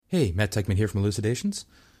Hey, Matt Teichman here from Elucidations.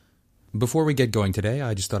 Before we get going today,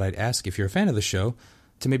 I just thought I'd ask if you're a fan of the show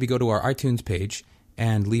to maybe go to our iTunes page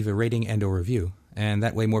and leave a rating and or review, and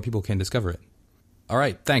that way more people can discover it. All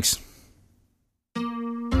right, thanks.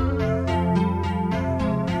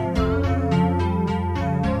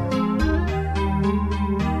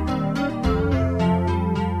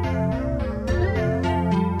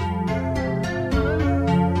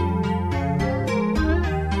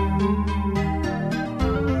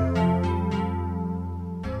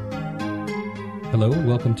 Hello and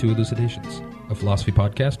welcome to Elucidations, a philosophy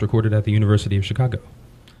podcast recorded at the University of Chicago.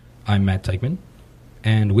 I'm Matt Teichman,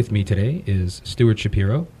 and with me today is Stuart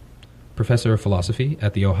Shapiro, professor of philosophy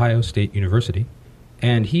at The Ohio State University,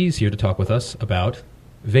 and he's here to talk with us about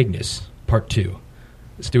vagueness, part 2.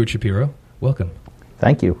 Stuart Shapiro, welcome.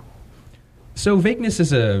 Thank you. So vagueness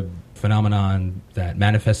is a phenomenon that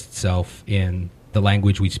manifests itself in the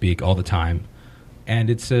language we speak all the time.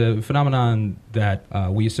 And it's a phenomenon that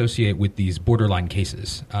we associate with these borderline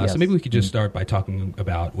cases. Yes. So maybe we could just start by talking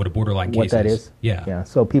about what a borderline case what that is. Yeah.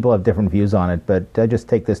 So people have different views on it, but I just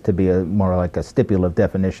take this to be more like a stipulative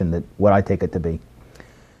definition that what I take it to be.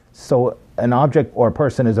 So an object or a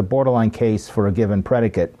person is a borderline case for a given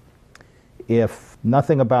predicate if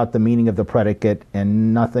nothing about the meaning of the predicate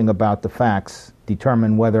and nothing about the facts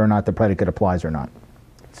determine whether or not the predicate applies or not.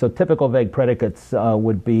 So typical vague predicates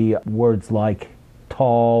would be words like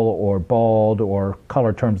tall or bald or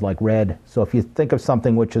color terms like red. So if you think of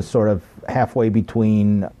something which is sort of halfway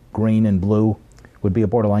between green and blue, would be a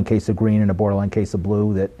borderline case of green and a borderline case of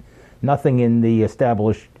blue, that nothing in the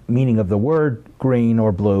established meaning of the word green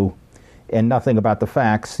or blue and nothing about the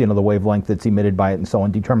facts, the wavelength that's emitted by it and so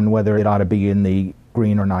on, determine whether it ought to be in the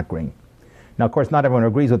green or not green. Now, of course, not everyone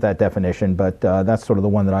agrees with that definition, but that's sort of the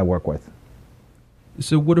one that I work with.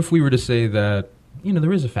 So what if we were to say that,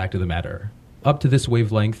 there is a fact of the matter? Up to this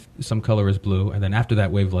wavelength, some color is blue, and then after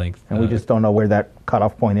that wavelength... And we just don't know where that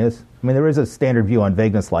cutoff point is? I mean, there is a standard view on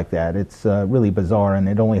vagueness like that. It's really bizarre, and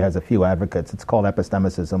it only has a few advocates. It's called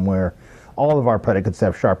epistemicism, where all of our predicates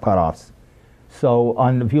have sharp cutoffs. So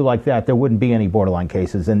on a view like that, there wouldn't be any borderline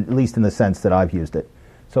cases, and at least in the sense that I've used it.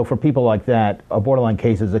 So for people like that, a borderline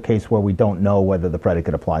case is a case where we don't know whether the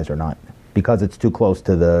predicate applies or not, because it's too close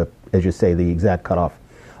to the, as you say, the exact cutoff.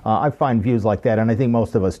 I find views like that, and I think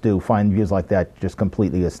most of us do, find views like that just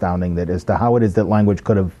completely astounding, that as to how it is that language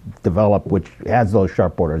could have developed, which has those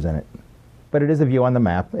sharp borders in it. But it is a view on the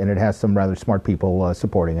map, and it has some rather smart people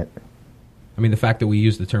supporting it. I mean, the fact that we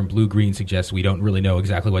use the term blue-green suggests we don't really know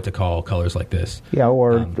exactly what to call colors like this. Yeah,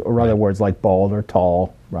 or other words like bald or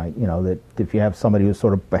tall, right? That if you have somebody who's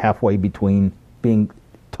sort of halfway between being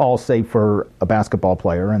tall, say, for a basketball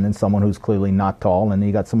player, and then someone who's clearly not tall, and then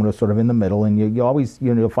you got someone who's sort of in the middle, and you always,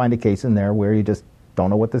 you'll find a case in there where you just don't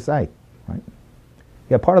know what to say, right?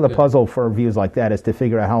 Yeah, part of the puzzle for views like that is to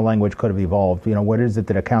figure out how language could have evolved. What is it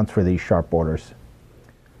that accounts for these sharp borders?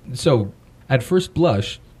 So, at first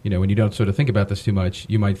blush, when you don't sort of think about this too much,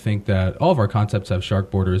 you might think that all of our concepts have sharp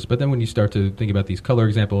borders, but then when you start to think about these color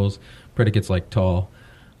examples, predicates like tall,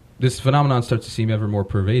 this phenomenon starts to seem ever more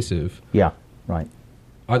pervasive. Yeah, right.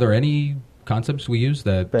 Are there any concepts we use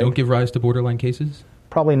that don't give rise to borderline cases?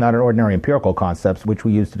 Probably not in ordinary empirical concepts, which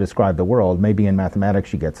we use to describe the world. Maybe in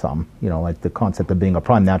mathematics you get some. Like the concept of being a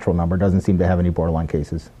prime natural number doesn't seem to have any borderline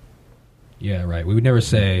cases. Yeah, right. We would never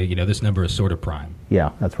say, this number is sort of prime.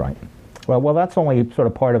 Yeah, that's right. Well, that's only sort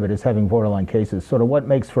of part of it, is having borderline cases. Sort of what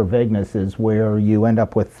makes for vagueness is where you end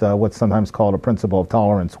up with what's sometimes called a principle of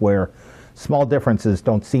tolerance, where small differences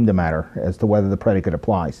don't seem to matter as to whether the predicate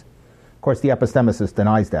applies. Of course, the epistemicist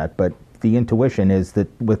denies that, but the intuition is that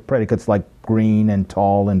with predicates like green and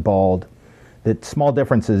tall and bald, that small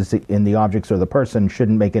differences in the objects or the person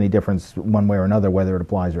shouldn't make any difference one way or another whether it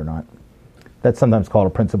applies or not. That's sometimes called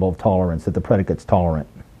a principle of tolerance, that the predicate's tolerant.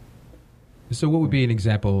 So what would be an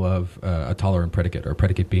example of a tolerant predicate, or a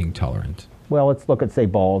predicate being tolerant? Well, let's look at, say,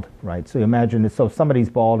 bald, right? So you imagine, if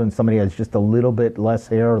somebody's bald and somebody has just a little bit less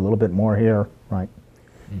hair, a little bit more hair, right?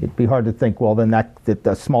 It'd be hard to think, well, then that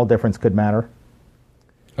a small difference could matter.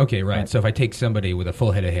 Okay, right. So if I take somebody with a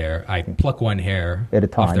full head of hair, I pluck one hair at a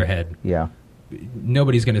time off their head. Yeah.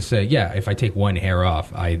 Nobody's going to say, if I take one hair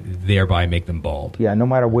off, I thereby make them bald. Yeah, no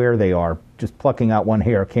matter where they are, just plucking out one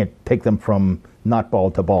hair can't take them from not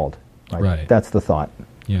bald to bald. Right. That's the thought.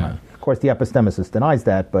 Yeah. Right. Of course, the epistemicist denies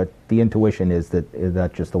that, but the intuition is that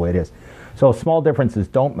that's just the way it is. So small differences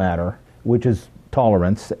don't matter, which is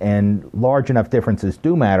tolerance, and large enough differences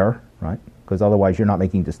do matter, right? Because otherwise you're not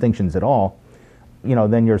making distinctions at all.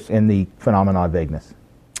 Then you're in the phenomenon of vagueness.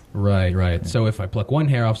 Right, right. So if I pluck one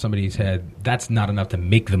hair off somebody's head, that's not enough to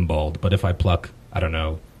make them bald. But if I pluck, I don't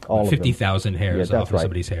know, All of them. 50,000 hairs Yeah, that's off of right.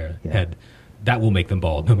 somebody's Yeah. head, that will make them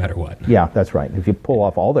bald no matter what. Yeah, that's right. If you pull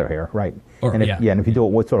off all their hair, right. Or- and if, yeah. and if you do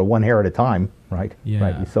it with sort of one hair at a time, right? Yeah.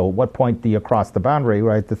 Right. So at what point do you cross the boundary,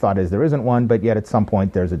 right? The thought is there isn't one, but yet at some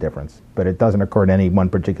point there's a difference. But it doesn't occur at any one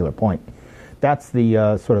particular point. That's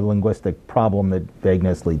the sort of linguistic problem that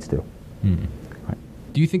vagueness leads to.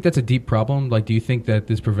 Do you think that's a deep problem? Like, do you think that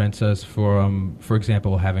this prevents us from, for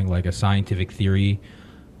example, having like a scientific theory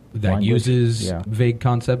that Language? uses Yeah. vague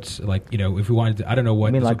concepts? Like, if we wanted to, I don't know what,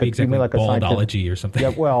 You mean this like would be you exactly mean like a baldology or something.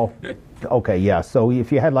 Yeah, well, okay, yeah. So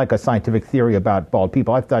if you had like a scientific theory about bald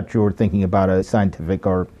people, I thought you were thinking about a scientific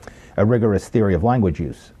or a rigorous theory of language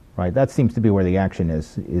use, right? That seems to be where the action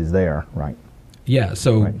is there, right? Yeah,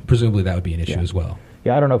 so Right. presumably that would be an issue Yeah. as well.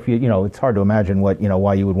 Yeah, I don't know if it's hard to imagine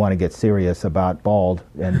why you would want to get serious about bald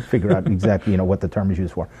and figure out exactly, what the term is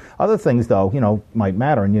used for. Other things, though, might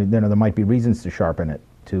matter, and there might be reasons to sharpen it,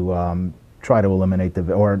 to try to eliminate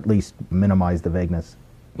or at least minimize the vagueness.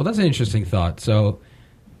 Well, that's an interesting thought. So,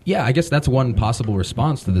 yeah, I guess that's one possible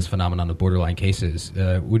response to this phenomenon of borderline cases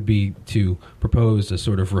would be to propose a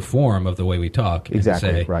sort of reform of the way we talk. Exactly,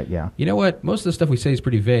 and say, right, yeah. You know what? Most of the stuff we say is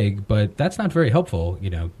pretty vague, but that's not very helpful.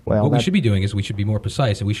 Well, what we that- should be doing is we should be more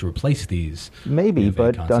precise, and we should replace these. Maybe, vague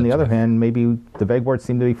but on concepts the other with- hand, maybe the vague words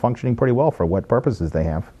seem to be functioning pretty well for what purposes they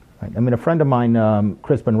have. Right? I mean, a friend of mine,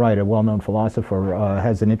 Crispin Wright, a well-known philosopher,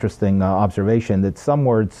 has an interesting observation that some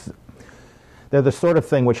words, they're the sort of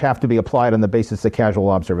thing which have to be applied on the basis of casual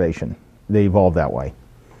observation. They evolve that way.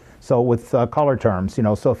 So with color terms,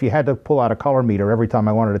 so if you had to pull out a color meter every time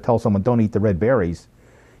I wanted to tell someone don't eat the red berries,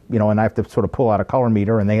 and I have to sort of pull out a color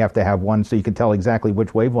meter and they have to have one so you can tell exactly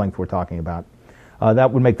which wavelength we're talking about,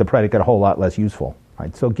 that would make the predicate a whole lot less useful.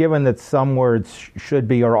 Right? So given that some words should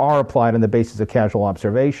be or are applied on the basis of casual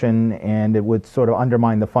observation, and it would sort of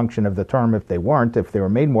undermine the function of the term if they were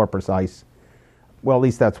made more precise, well, at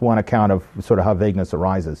least that's one account of sort of how vagueness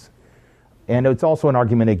arises. And it's also an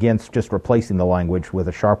argument against just replacing the language with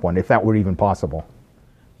a sharp one, if that were even possible.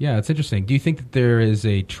 Yeah, it's interesting. Do you think that there is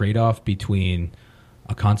a trade-off between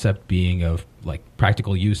a concept being of like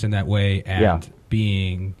practical use in that way and Yeah.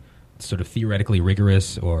 being sort of theoretically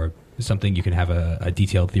rigorous, or something you can have a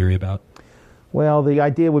detailed theory about? Well, the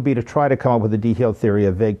idea would be to try to come up with a detailed theory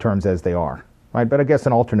of vague terms as they are, right? But I guess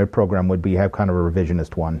an alternate program would be have kind of a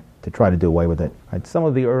revisionist one to try to do away with it. Right? Some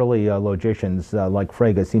of the early logicians, like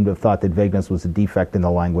Frege, seem to have thought that vagueness was a defect in the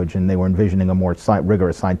language, and they were envisioning a more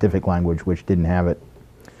rigorous scientific language which didn't have it.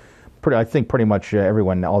 I think pretty much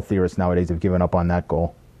all theorists nowadays have given up on that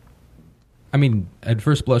goal. I mean, at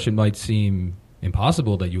first blush, it might seem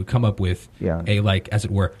impossible that you would come up with Yeah. a, like, as it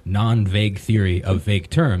were, non-vague theory of vague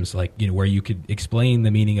terms, like, where you could explain the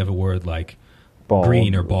meaning of a word like Bald.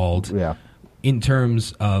 green or bald Yeah. in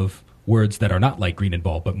terms of words that are not like green and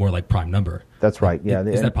bald, but more like prime number. That's right. Yeah.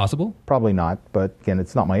 Is that possible? Probably not, but again,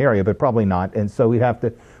 it's not my area, but probably not. And so we'd have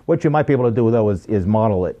to, what you might be able to do, though, is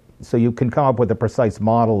model it. So you can come up with a precise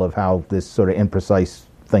model of how this sort of imprecise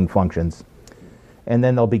thing functions. And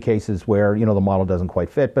then there'll be cases where, the model doesn't quite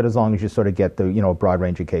fit, but as long as you sort of get the, a broad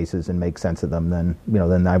range of cases and make sense of them, then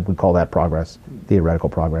I would call that progress, theoretical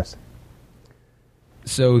progress.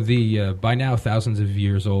 So the by now thousands of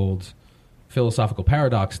years old philosophical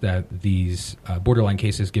paradox that these borderline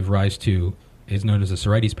cases give rise to is known as the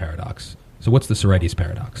Sorites paradox. So what's the Sorites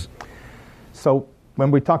paradox? So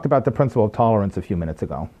when we talked about the principle of tolerance a few minutes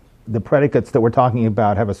ago, the predicates that we're talking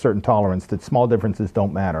about have a certain tolerance that small differences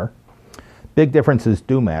don't matter. Big differences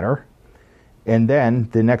do matter. And then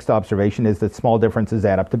the next observation is that small differences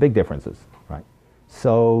add up to big differences. Right.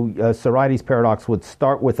 So Sorites paradox would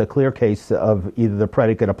start with a clear case of either the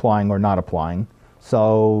predicate applying or not applying.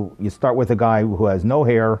 So you start with a guy who has no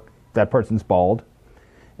hair, that person's bald.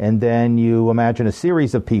 And then you imagine a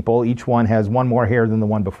series of people, each one has one more hair than the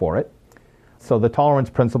one before it. So the tolerance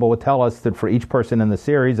principle would tell us that for each person in the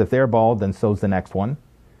series, if they're bald, then so's the next one.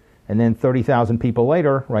 And then 30,000 people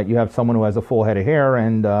later, right, you have someone who has a full head of hair,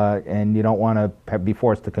 and you don't want to be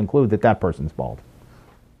forced to conclude that that person's bald.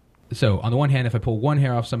 So on the one hand, if I pull one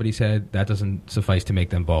hair off somebody's head, that doesn't suffice to make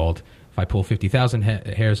them bald. If I pull 50,000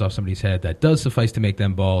 hairs off somebody's head, that does suffice to make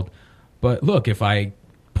them bald. But look, if I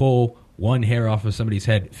pull one hair off of somebody's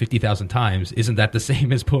head 50,000 times, isn't that the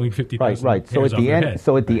same as pulling 50,000 Right. So hairs at off the their end, head?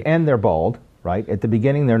 so at the end they're bald, right? At the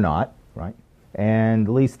beginning they're not, right? And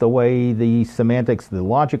at least the way the semantics, the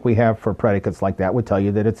logic we have for predicates like that would tell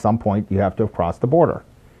you that at some point you have to have crossed the border.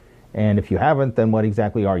 And if you haven't, then what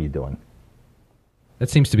exactly are you doing? That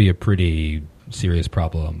seems to be a pretty serious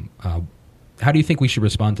problem. How do you think we should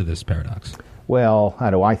respond to this paradox? Well, how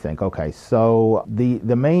do I think? Okay, so the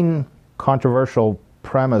main controversial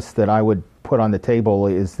premise that I would put on the table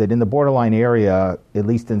is that in the borderline area, at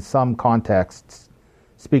least in some contexts,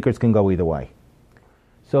 speakers can go either way.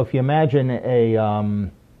 So if you imagine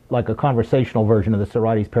like a conversational version of the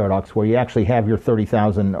Sorites paradox where you actually have your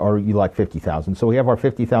 30,000 or you like 50,000. So we have our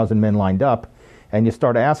 50,000 men lined up, and you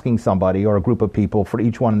start asking somebody or a group of people for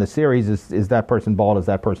each one in the series, is that person bald, is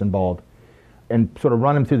that person bald? And sort of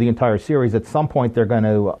run them through the entire series. At some point they're going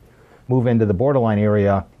to move into the borderline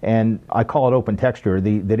area, and I call it open texture.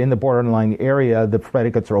 That in the borderline area, the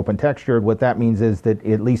predicates are open textured. What that means is that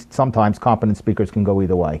at least sometimes competent speakers can go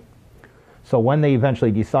either way. So when they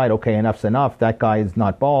eventually decide, okay, enough's enough, that guy is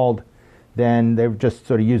not bald, then they're just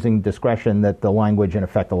sort of using discretion that the language in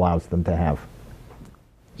effect allows them to have.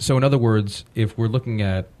 So in other words, if we're looking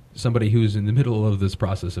at somebody who's in the middle of this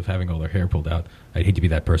process of having all their hair pulled out, I'd hate to be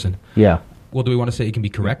that person. Yeah. Well, do we want to say it can be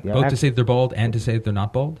correct, both to say that they're bald and to say that they're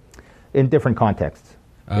not bald? In different contexts.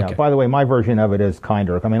 Okay. Yeah. By the way, my version of it is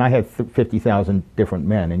kinder. I mean, I have 50,000 different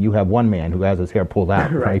men, and you have one man who has his hair pulled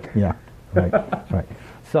out, right? Yeah, right, right.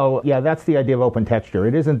 So, yeah, that's the idea of open texture.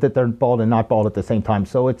 It isn't that they're bald and not bald at the same time.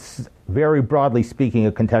 So it's, very broadly speaking,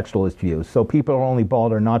 a contextualist view. So people are only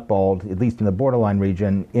bald or not bald, at least in the borderline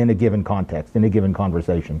region, in a given context, in a given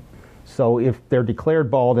conversation. So if they're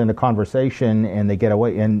declared bald in a conversation and they get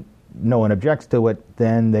away and no one objects to it,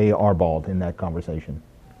 then they are bald in that conversation.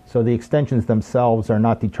 So the extensions themselves are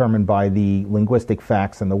not determined by the linguistic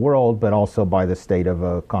facts in the world, but also by the state of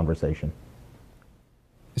a conversation.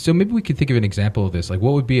 So maybe we could think of an example of this. Like,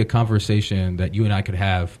 what would be a conversation that you and I could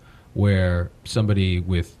have where somebody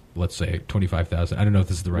with, let's say, 25,000, I don't know if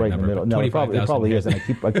this is the right number. In the middle. No, it probably isn't.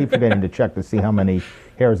 I keep forgetting to check to see how many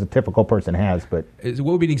hairs a typical person has. But what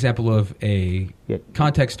would be an example of a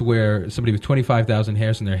context where somebody with 25,000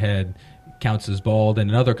 hairs in their head counts as bald, and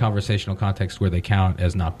another conversational context where they count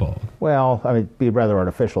as not bald? Well, I mean, it'd be rather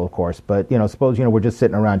artificial, of course. But, suppose, we're just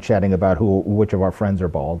sitting around chatting about which of our friends are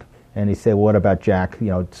bald. And he say, well, what about Jack?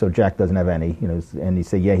 So Jack doesn't have any, and he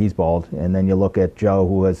say, yeah, he's bald. And then you look at Joe,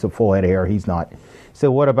 who has a full head of hair, he's not. So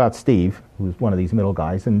what about Steve, who's one of these middle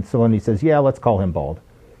guys? And so when he says, yeah, let's call him bald.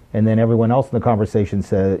 And then everyone else in the conversation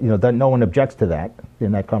says, that no one objects to that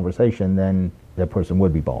in that conversation, then that person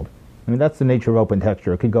would be bald. I mean, that's the nature of open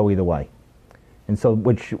texture. It could go either way. And so,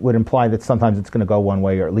 which would imply that sometimes it's going to go one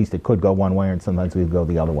way, or at least it could go one way, and sometimes it would go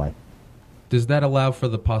the other way. Does that allow for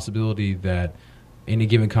the possibility that in a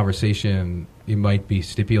given conversation, it might be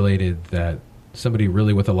stipulated that somebody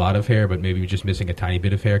really with a lot of hair, but maybe just missing a tiny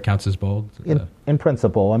bit of hair, counts as bald? In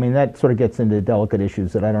principle. I mean, that sort of gets into delicate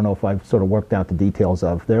issues that I don't know if I've sort of worked out the details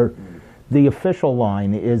of. The official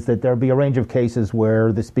line is that there'll be a range of cases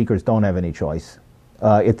where the speakers don't have any choice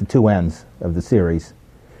at the two ends of the series.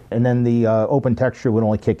 And then the open texture would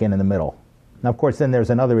only kick in the middle. Now, of course, then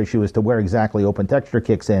there's another issue as to where exactly open texture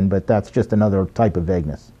kicks in, but that's just another type of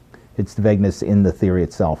vagueness. It's the vagueness in the theory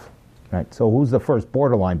itself, right? So who's the first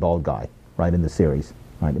borderline bald guy, right, in the series,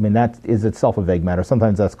 right? I mean, that is itself a vague matter.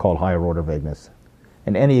 Sometimes that's called higher order vagueness.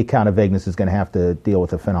 And any account of vagueness is going to have to deal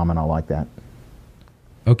with a phenomenon like that.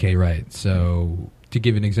 Okay, right. So to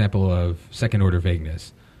give an example of second order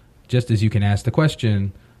vagueness, just as you can ask the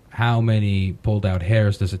question, how many pulled out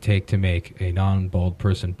hairs does it take to make a non-bald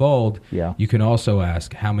person bald? Yeah. You can also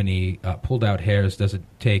ask how many pulled out hairs does it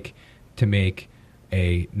take to make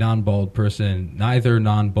a non-bald person neither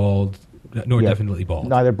non-bald nor definitely bald.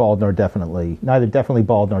 Neither definitely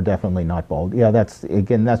bald nor definitely not bald. Yeah, that's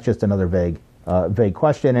just another vague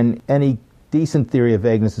question, and any decent theory of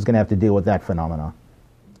vagueness is going to have to deal with that phenomena.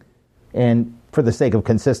 And for the sake of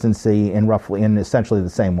consistency, in essentially the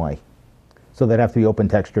same way. So there'd have to be open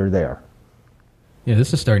texture there. Yeah,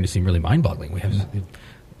 this is starting to seem really mind-boggling. We have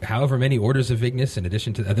however many orders of vagueness in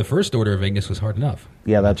addition to the first order of vagueness was hard enough.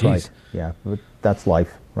 Yeah, that's right. Yeah, but that's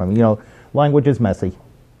life. I mean, language is messy.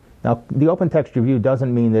 Now, the open texture view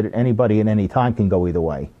doesn't mean that anybody at any time can go either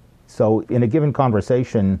way. So in a given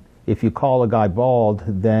conversation, if you call a guy bald,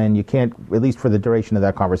 then you can't, at least for the duration of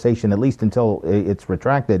that conversation, at least until it's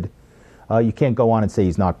retracted, you can't go on and say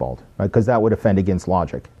he's not bald, right? Because that would offend against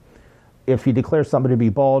logic. If you declare somebody to be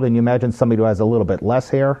bald and you imagine somebody who has a little bit less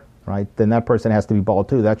hair, right, then that person has to be bald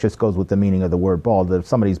too. That just goes with the meaning of the word bald. If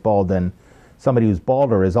somebody's bald, then somebody who's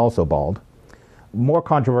balder is also bald. More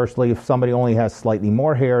controversially, if somebody only has slightly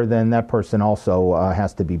more hair, then that person also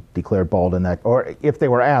has to be declared bald in that, or if they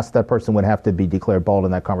were asked, that person would have to be declared bald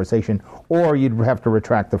in that conversation, or you'd have to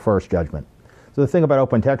retract the first judgment. So the thing about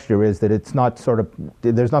open texture is that it's not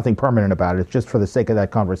there's nothing permanent about it. It's just for the sake of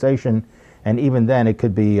that conversation, and even then it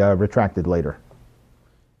could be retracted later.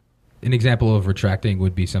 An example of retracting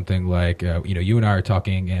would be something like, you and I are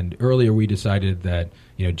talking, and earlier we decided that,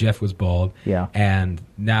 Jeff was bald. Yeah. And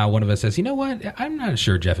now one of us says, you know what? I'm not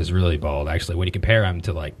sure Jeff is really bald, actually. When you compare him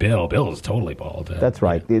to, like, Bill is totally bald. That's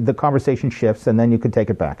right. The conversation shifts, and then you can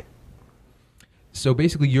take it back. So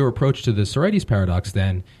basically your approach to the Sorites paradox,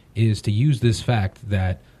 then, is to use this fact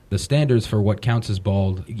that the standards for what counts as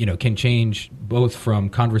bald, can change both from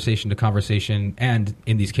conversation to conversation and,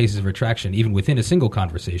 in these cases of retraction, even within a single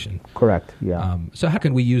conversation. Correct, yeah. So how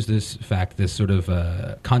can we use this fact, this sort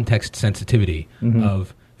of context sensitivity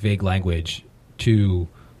of vague language to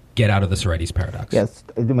get out of the Sorites paradox? Yes.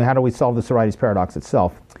 I mean, how do we solve the Sorites paradox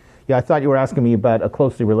itself? Yeah, I thought you were asking me about a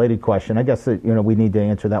closely related question. I guess that, we need to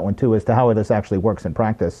answer that one, too, as to how this actually works in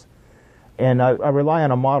practice. And I rely on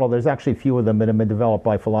a model. There's actually a few of them that have been developed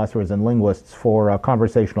by philosophers and linguists for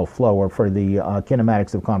conversational flow, or for the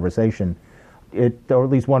kinematics of conversation. Or at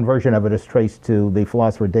least one version of it is traced to the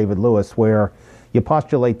philosopher David Lewis, where you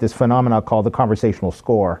postulate this phenomena called the conversational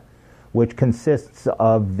score, which consists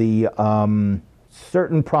of the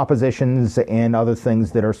certain propositions and other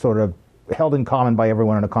things that are sort of held in common by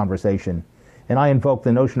everyone in a conversation. And I invoke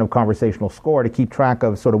the notion of conversational score to keep track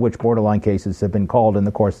of sort of which borderline cases have been called in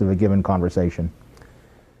the course of a given conversation.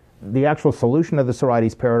 The actual solution of the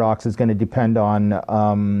Sorites paradox is going to depend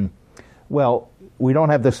on, we don't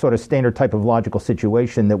have this sort of standard type of logical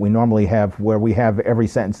situation that we normally have where we have every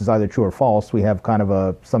sentence is either true or false. We have kind of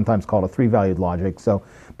a, sometimes called a three-valued logic.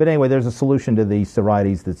 But anyway, there's a solution to the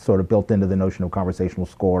Sorites that's sort of built into the notion of conversational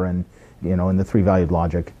score and, in the three-valued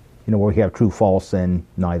logic, where we have true, false, and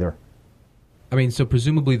neither. I mean, so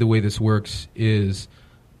presumably the way this works is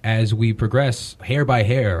as we progress hair by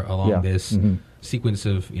hair along this sequence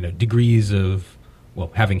of, degrees of,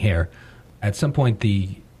 having hair, at some point the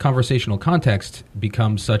conversational context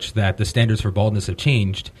becomes such that the standards for baldness have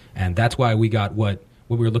changed, and that's why we got what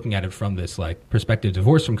when we were looking at it from this perspective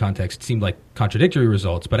divorced from context seemed like contradictory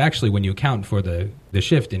results, but actually when you account for the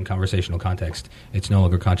shift in conversational context, it's no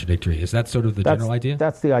longer contradictory. Is that sort of the general idea?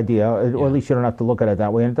 That's the idea, or at least you don't have to look at it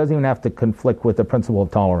that way, and it doesn't even have to conflict with the principle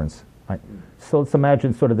of tolerance. Right? So let's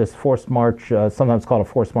imagine sort of this forced march, sometimes called a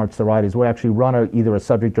forced march Sorites, where we actually run either a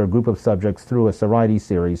subject or a group of subjects through a Sorites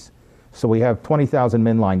series. So we have 20,000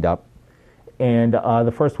 men lined up, and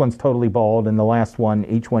the first one's totally bald, and the last one,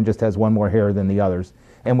 each one just has one more hair than the others.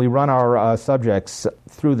 And we run our subjects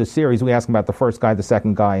through the series. We ask them about the first guy, the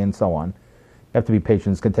second guy, and so on. You have to be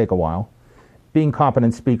patient. It can take a while. Being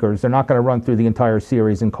competent speakers, they're not going to run through the entire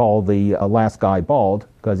series and call the last guy bald,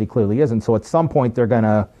 because he clearly isn't. So at some point, they're going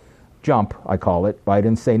to jump, I call it, right,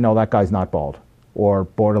 and say, no, that guy's not bald, or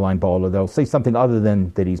borderline bald, or they'll say something other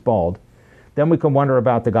than that he's bald. Then we can wonder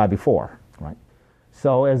about the guy before, right?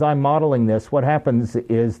 So as I'm modeling this, what happens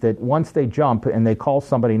is that once they jump and they call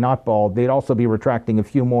somebody not bald, they'd also be retracting a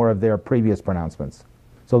few more of their previous pronouncements.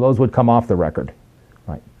 So those would come off the record,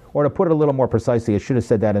 right? Or to put it a little more precisely, I should have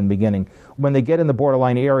said that in the beginning. When they get in the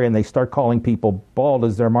borderline area and they start calling people bald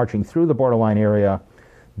as they're marching through the borderline area,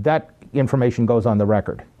 that information goes on the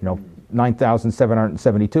record.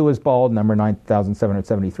 9,772 is bald, number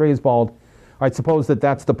 9,773 is bald. All right, suppose that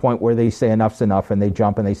that's the point where they say enough's enough and they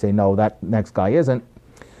jump and they say, no, that next guy isn't.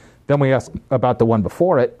 Then we ask about the one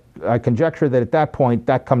before it. I conjecture that at that point,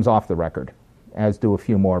 that comes off the record, as do a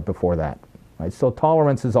few more before that. Right? So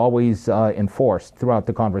tolerance is always enforced throughout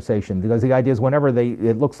the conversation, because the idea is whenever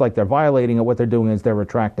it looks like they're violating it, what they're doing is they're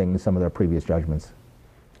retracting some of their previous judgments.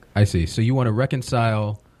 I see. So you want to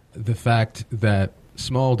reconcile the fact that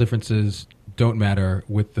small differences don't matter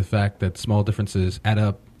with the fact that small differences add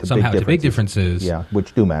up somehow to big differences. Yeah,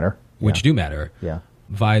 which do matter. Yeah.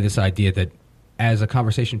 Via this idea that as a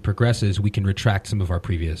conversation progresses, we can retract some of our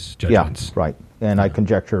previous judgments. Yeah, right. And I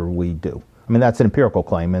conjecture we do. I mean, that's an empirical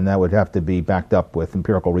claim, and that would have to be backed up with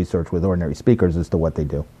empirical research with ordinary speakers as to what they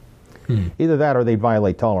do. Either that or they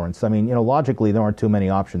violate tolerance. I mean, logically, there aren't too many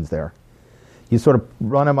options there. You sort of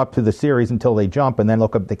run them up to the series until they jump and then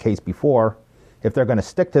look up the case before. If they're going to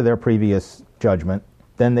stick to their previous judgment,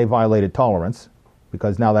 then they violated tolerance,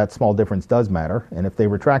 because now that small difference does matter. And if they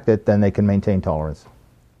retract it, then they can maintain tolerance.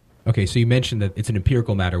 Okay, so you mentioned that it's an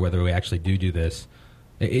empirical matter whether we actually do this.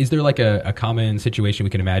 Is there like a common situation we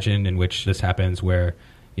can imagine in which this happens where,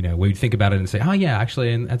 we think about it and say, oh yeah,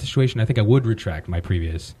 actually in that situation, I think I would retract my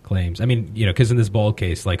previous claims. I mean, because in this bald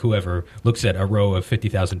case, like whoever looks at a row of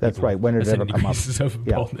 50,000 people. That's right, when did it ever come up? Of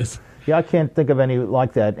baldness. Yeah, I can't think of any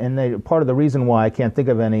like that. And part of the reason why I can't think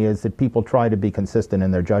of any is that people try to be consistent in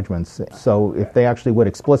their judgments. So if they actually would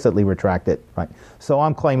explicitly retract it, right? So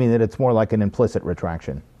I'm claiming that it's more like an implicit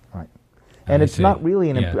retraction, right? And it's not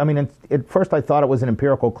really I mean, at first I thought it was an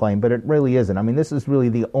empirical claim, but it really isn't. I mean, this is really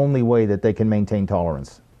the only way that they can maintain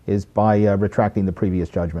tolerance. is by retracting the previous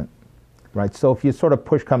judgment. Right? So if you sort of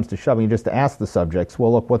push comes to shove, you just ask the subjects,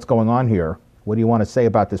 well, look, what's going on here? What do you want to say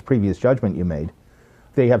about this previous judgment you made?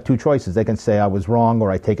 They have two choices. They can say, I was wrong, or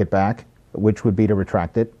I take it back, which would be to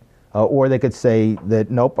retract it. Or they could say that,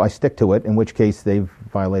 nope, I stick to it, in which case they've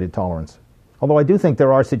violated tolerance. Although I do think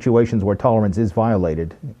there are situations where tolerance is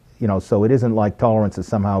violated. So it isn't like tolerance is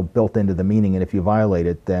somehow built into the meaning, and if you violate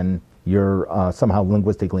it, then you're somehow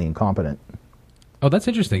linguistically incompetent. Oh, that's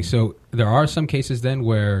interesting. So there are some cases then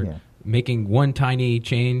where making one tiny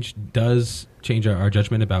change does change our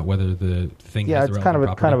judgment about whether the thing has the relevant property.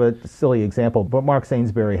 Yeah, it's kind of a silly example, but Mark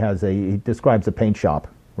Sainsbury he describes a paint shop,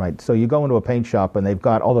 right? So you go into a paint shop and they've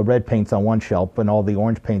got all the red paints on one shelf and all the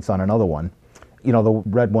orange paints on another one. The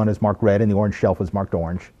red one is marked red and the orange shelf is marked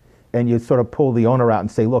orange. And you sort of pull the owner out and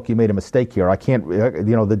say, look, you made a mistake here. I can't,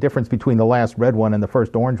 the difference between the last red one and the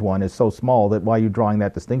first orange one is so small that why are you drawing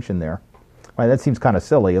that distinction there? Right, that seems kind of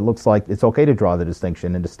silly. It looks like it's okay to draw the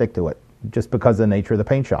distinction and to stick to it just because of the nature of the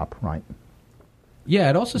paint shop, right? Yeah,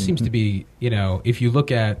 it also seems to be, if you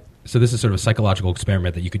look at, so this is sort of a psychological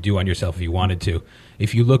experiment that you could do on yourself if you wanted to.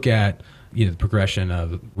 If you look at the progression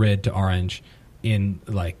of red to orange in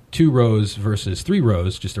like 2 rows versus 3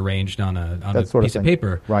 rows just arranged on a piece of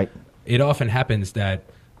paper, right? It often happens that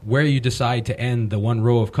where you decide to end the one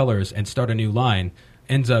row of colors and start a new line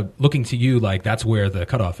ends up looking to you like that's where the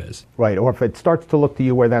cutoff is. Right, or if it starts to look to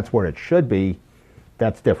you where that's where it should be,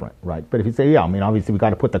 that's different, right? But if you say, obviously we've got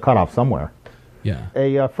to put the cutoff somewhere. Yeah.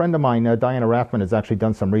 A friend of mine, Diana Raffman, has actually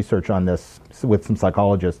done some research on this with some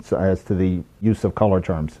psychologists as to the use of color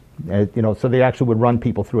terms. So they actually would run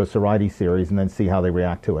people through a Sorites series and then see how they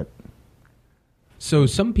react to it. So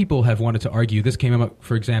some people have wanted to argue, this came up,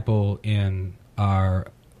 for example, in our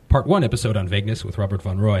Part 1 episode on vagueness with Robert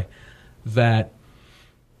Von Roy, that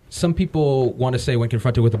some people want to say when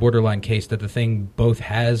confronted with a borderline case that the thing both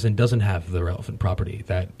has and doesn't have the relevant property.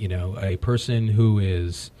 That, a person who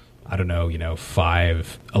is,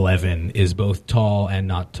 5'11" is both tall and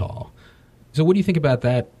not tall. So what do you think about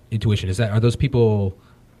that intuition? Are those people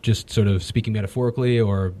just sort of speaking metaphorically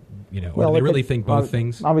or, or do they really think both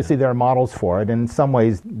things? Obviously there are models for it. And in some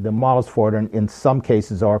ways, the models for it in some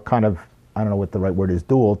cases are kind of, I don't know what the right word is,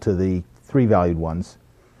 dual to the 3-valued ones.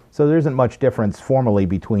 So there isn't much difference formally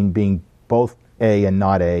between being both A and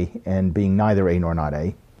not A and being neither A nor not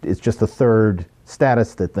A. It's just a third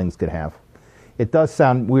status that things could have. It does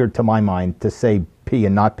sound weird to my mind to say P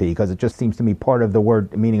and not P because it just seems to me part of the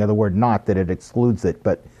meaning of the word not that it excludes it,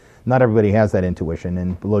 but not everybody has that intuition,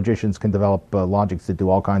 and logicians can develop logics that do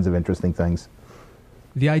all kinds of interesting things.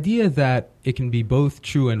 The idea that it can be both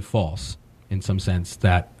true and false, in some sense,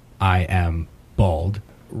 that I am bald,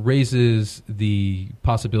 raises the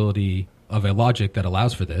possibility of a logic that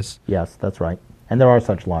allows for this. Yes, that's right. And there are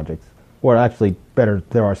such logics. Or actually, better,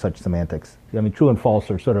 there are such semantics. True and false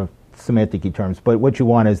are sort of semantic-y terms, but what you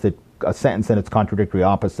want is that a sentence and its contradictory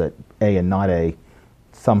opposite, A and not A,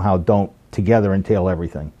 somehow don't together entail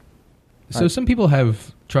everything. So some people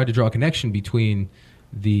have tried to draw a connection between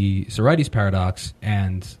the Sorites paradox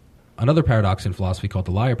and another paradox in philosophy called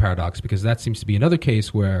the liar paradox, because that seems to be another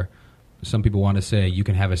case where some people want to say you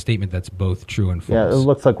can have a statement that's both true and false. Yeah, it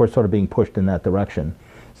looks like we're sort of being pushed in that direction.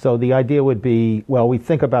 So the idea would be, we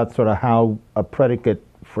think about sort of how a predicate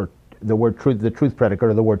for the word truth, the truth predicate,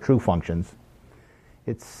 or the word true functions.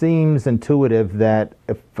 It seems intuitive that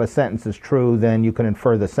if a sentence is true, then you can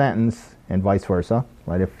infer the sentence, and vice versa,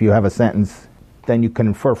 right? If you have a sentence, then you can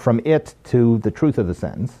infer from it to the truth of the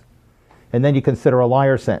sentence. And then you consider a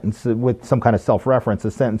liar sentence with some kind of self-reference, a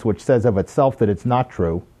sentence which says of itself that it's not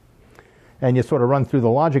true. And you sort of run through the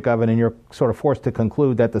logic of it, and you're sort of forced to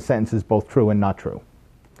conclude that the sentence is both true and not true.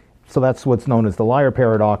 So that's what's known as the liar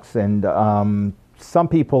paradox, and some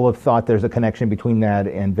people have thought there's a connection between that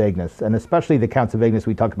and vagueness, and especially the counts of vagueness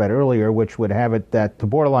we talked about earlier, which would have it that the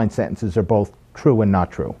borderline sentences are both true and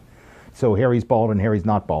not true. So Harry's bald and Harry's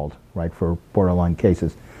not bald, right, for borderline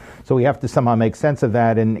cases. So we have to somehow make sense of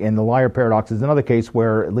that, and the liar paradox is another case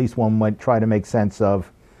where at least one might try to make sense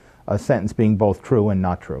of a sentence being both true and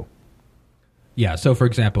not true. Yeah, so for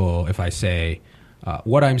example, if I say,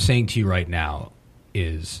 what I'm saying to you right now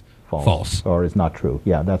is false. Or is not true.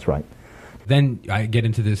 Yeah, that's right. Then I get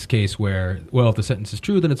into this case where, if the sentence is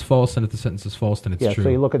true, then it's false, and if the sentence is false, then it's true. Yeah, so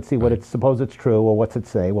you look and see what suppose it's true. Well, what's it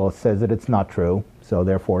say? Well, it says that it's not true, so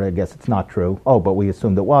therefore I guess it's not true. Oh, but we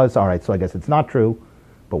assumed it was. All right, so I guess it's not true.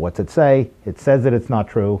 But what's it say? It says that it's not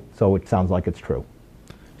true, so it sounds like it's true.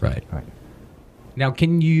 Right. Now,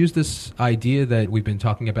 can you use this idea that we've been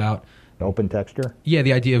talking about? Open texture? Yeah,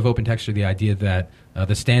 the idea of open texture, the idea that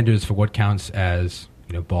the standards for what counts as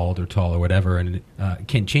bald or tall or whatever, and it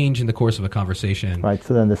can change in the course of a conversation. Right.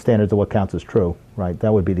 So then the standards of what counts as true. Right.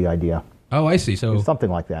 That would be the idea. Oh, I see. So something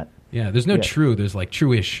like that. Yeah. There's no true. There's like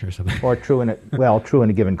true-ish or something. Or true in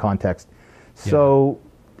a given context. So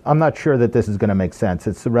I'm not sure that this is going to make sense.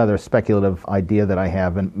 It's a rather speculative idea that I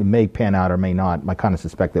have, and it may pan out or may not. I kind of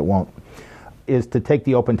suspect it won't. Is to take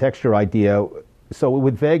the open texture idea. So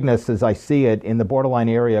with vagueness, as I see it, in the borderline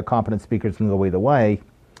area, competent speakers can go either way.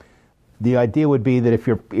 The idea would be that if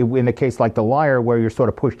you're in a case like the liar, where you're sort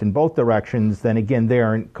of pushed in both directions, then again,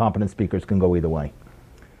 there competent speakers can go either way.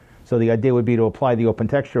 So the idea would be to apply the open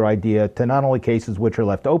texture idea to not only cases which are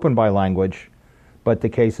left open by language, but the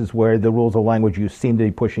cases where the rules of language use seem to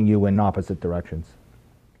be pushing you in opposite directions.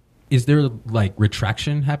 Is there like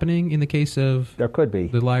retraction happening in the case of there could be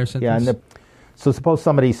the liar sentence? Yeah, so suppose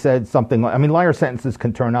somebody said something, liar sentences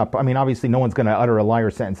can turn up. Obviously no one's going to utter a liar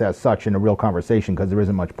sentence as such in a real conversation because there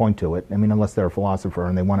isn't much point to it. Unless they're a philosopher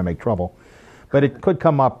and they want to make trouble. But it could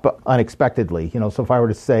come up unexpectedly. So if I were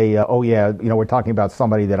to say, we're talking about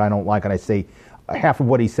somebody that I don't like, and I say half of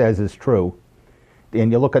what he says is true,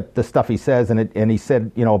 and you look at the stuff he says, and he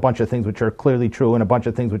said, a bunch of things which are clearly true and a bunch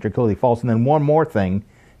of things which are clearly false, and then one more thing,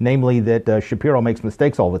 namely that Shapiro makes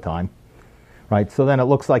mistakes all the time. Right, so then it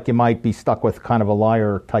looks like you might be stuck with kind of a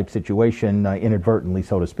liar-type situation, inadvertently,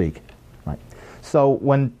 so to speak. Right. So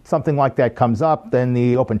when something like that comes up, then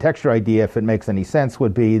the open texture idea, if it makes any sense,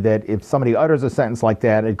 would be that if somebody utters a sentence like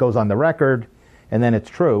that, it goes on the record, and then it's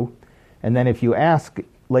true. And then if you ask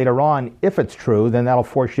later on if it's true, then that'll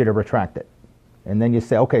force you to retract it. And then you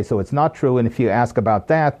say, okay, so it's not true, and if you ask about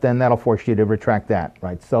that, then that'll force you to retract that.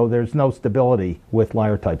 Right. So there's no stability with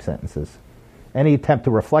liar-type sentences. Any attempt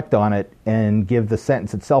to reflect on it and give the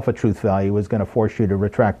sentence itself a truth value is going to force you to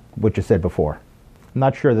retract what you said before. I'm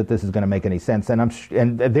not sure that this is going to make any sense, and I'm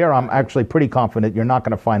actually pretty confident you're not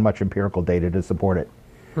going to find much empirical data to support it.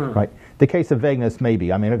 Right? The case of vagueness,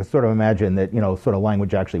 maybe. I can sort of imagine that sort of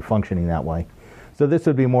language actually functioning that way. So this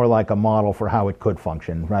would be more like a model for how it could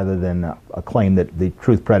function, rather than a claim that the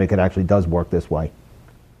truth predicate actually does work this way.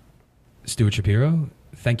 Stuart Shapiro,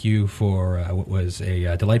 thank you for what was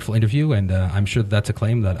a delightful interview, and I'm sure that's a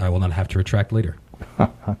claim that I will not have to retract later.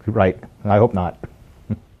 Right. I hope not.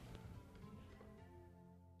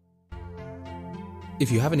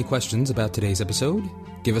 If you have any questions about today's episode,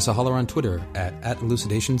 give us a holler on Twitter at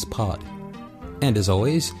 @ElucidationsPod. And as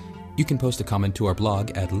always, you can post a comment to our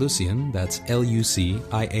blog at Lucian, that's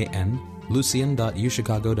LUCIAN,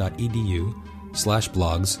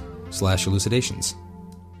 lucian.uchicago.edu/blogs/elucidations.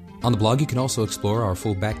 On the blog, you can also explore our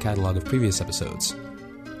full back catalog of previous episodes.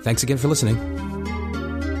 Thanks again for listening.